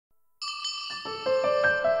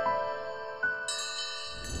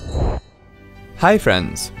Hi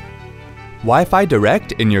friends! Wi-Fi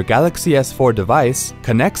Direct in your Galaxy S4 device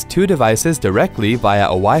connects two devices directly via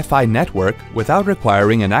a Wi-Fi network without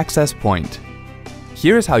requiring an access point.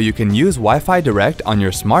 Here's how you can use Wi-Fi Direct on your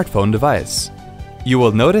smartphone device. You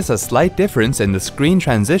will notice a slight difference in the screen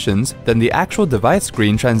transitions than the actual device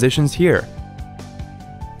screen transitions here.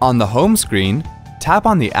 On the home screen, tap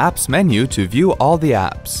on the Apps menu to view all the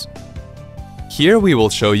apps. Here we will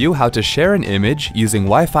show you how to share an image using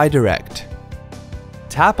Wi-Fi Direct.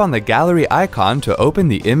 Tap on the gallery icon to open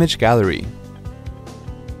the image gallery.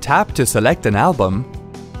 Tap to select an album,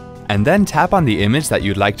 and then tap on the image that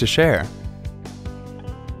you'd like to share.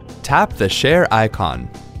 Tap the share icon.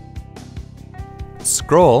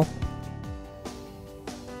 Scroll,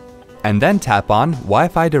 and then tap on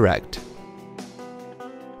Wi-Fi Direct.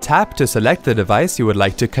 Tap to select the device you would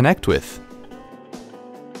like to connect with.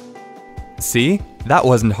 See? That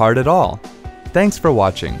wasn't hard at all. Thanks for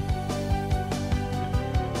watching.